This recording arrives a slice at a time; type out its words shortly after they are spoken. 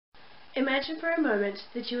Imagine for a moment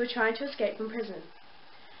that you are trying to escape from prison.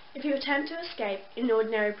 If you attempt to escape in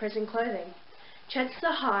ordinary prison clothing, chances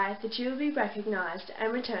are high that you will be recognized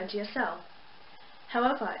and returned to your cell.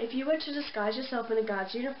 However, if you were to disguise yourself in a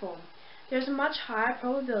guard's uniform, there is a much higher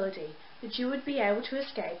probability that you would be able to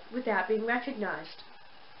escape without being recognized.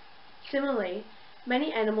 Similarly,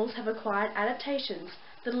 many animals have acquired adaptations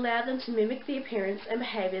that allow them to mimic the appearance and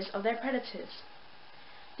behaviors of their predators.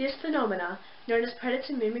 This phenomena, known as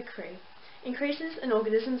predator mimicry, increases an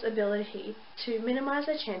organism's ability to minimize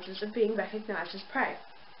their chances of being recognized as prey.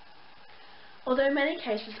 Although many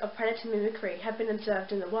cases of predator mimicry have been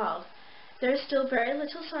observed in the wild, there is still very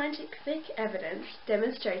little scientific evidence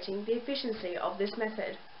demonstrating the efficiency of this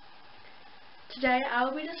method. Today I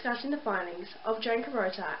will be discussing the findings of Jadranka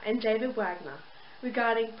Rota and Wagner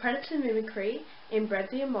regarding predator mimicry in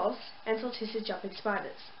Brenthia moths and Salticid jumping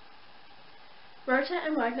spiders. Rota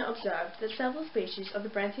and Wagner observed that several species of the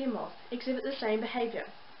Brenthia moth exhibit the same behavior.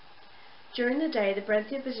 During the day, the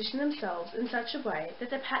Brenthia position themselves in such a way that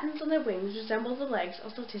the patterns on their wings resemble the legs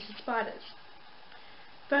of Salticid spiders.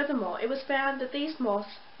 Furthermore, it was found that these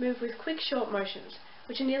moths move with quick short motions,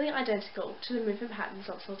 which are nearly identical to the movement patterns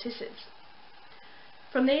of Salticids.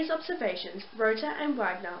 From these observations, Rota and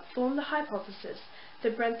Wagner formed the hypothesis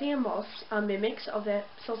that Brenthia moths are mimics of their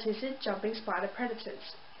Salticid jumping spider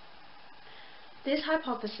predators. This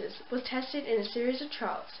hypothesis was tested in a series of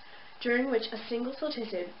trials, during which a single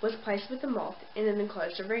Salticid was placed with the moth in an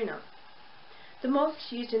enclosed arena. The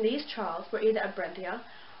moths used in these trials were either a Brenthia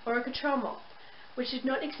or a control moth, which did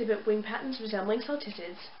not exhibit wing patterns resembling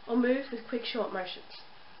Salticids or move with quick short motions.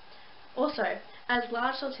 Also, as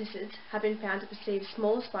large Salticids have been found to perceive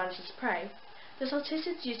smaller spiders as prey, the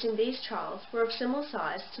Salticids used in these trials were of similar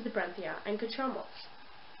size to the Brenthia and control moths.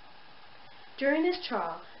 During this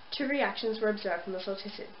trial, two reactions were observed from the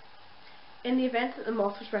Salticid. In the event that the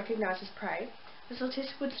moth was recognized as prey, the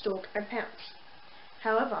Salticid would stalk and pounce.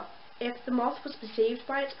 However, if the moth was perceived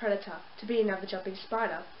by its predator to be another jumping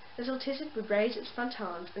spider, the Salticid would raise its front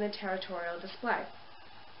talons in a territorial display.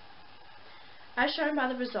 As shown by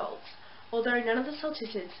the results, although none of the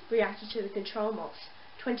Salticids reacted to the control moths,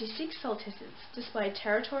 26 Salticids displayed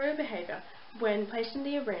territorial behavior when placed in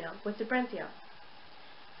the arena with the Brenthia.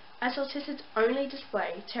 As Salticids only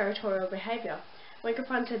display territorial behavior when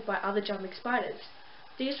confronted by other jumping spiders,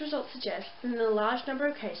 these results suggest that in a large number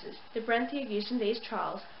of cases, the Brenthia used in these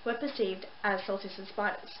trials were perceived as Salticid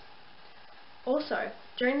spiders. Also,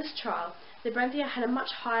 during this trial, the Brenthia had a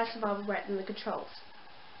much higher survival rate than the controls,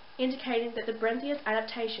 indicating that the Brenthia's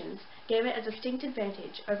adaptations gave it a distinct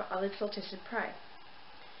advantage over other Salticid prey.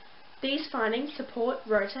 These findings support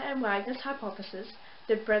Rota and Wagner's hypothesis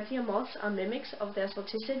that Brenthia moths are mimics of their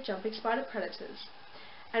Salticid jumping spider predators,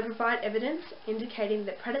 and provide evidence indicating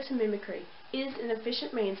that predator mimicry is an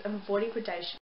efficient means of avoiding predation.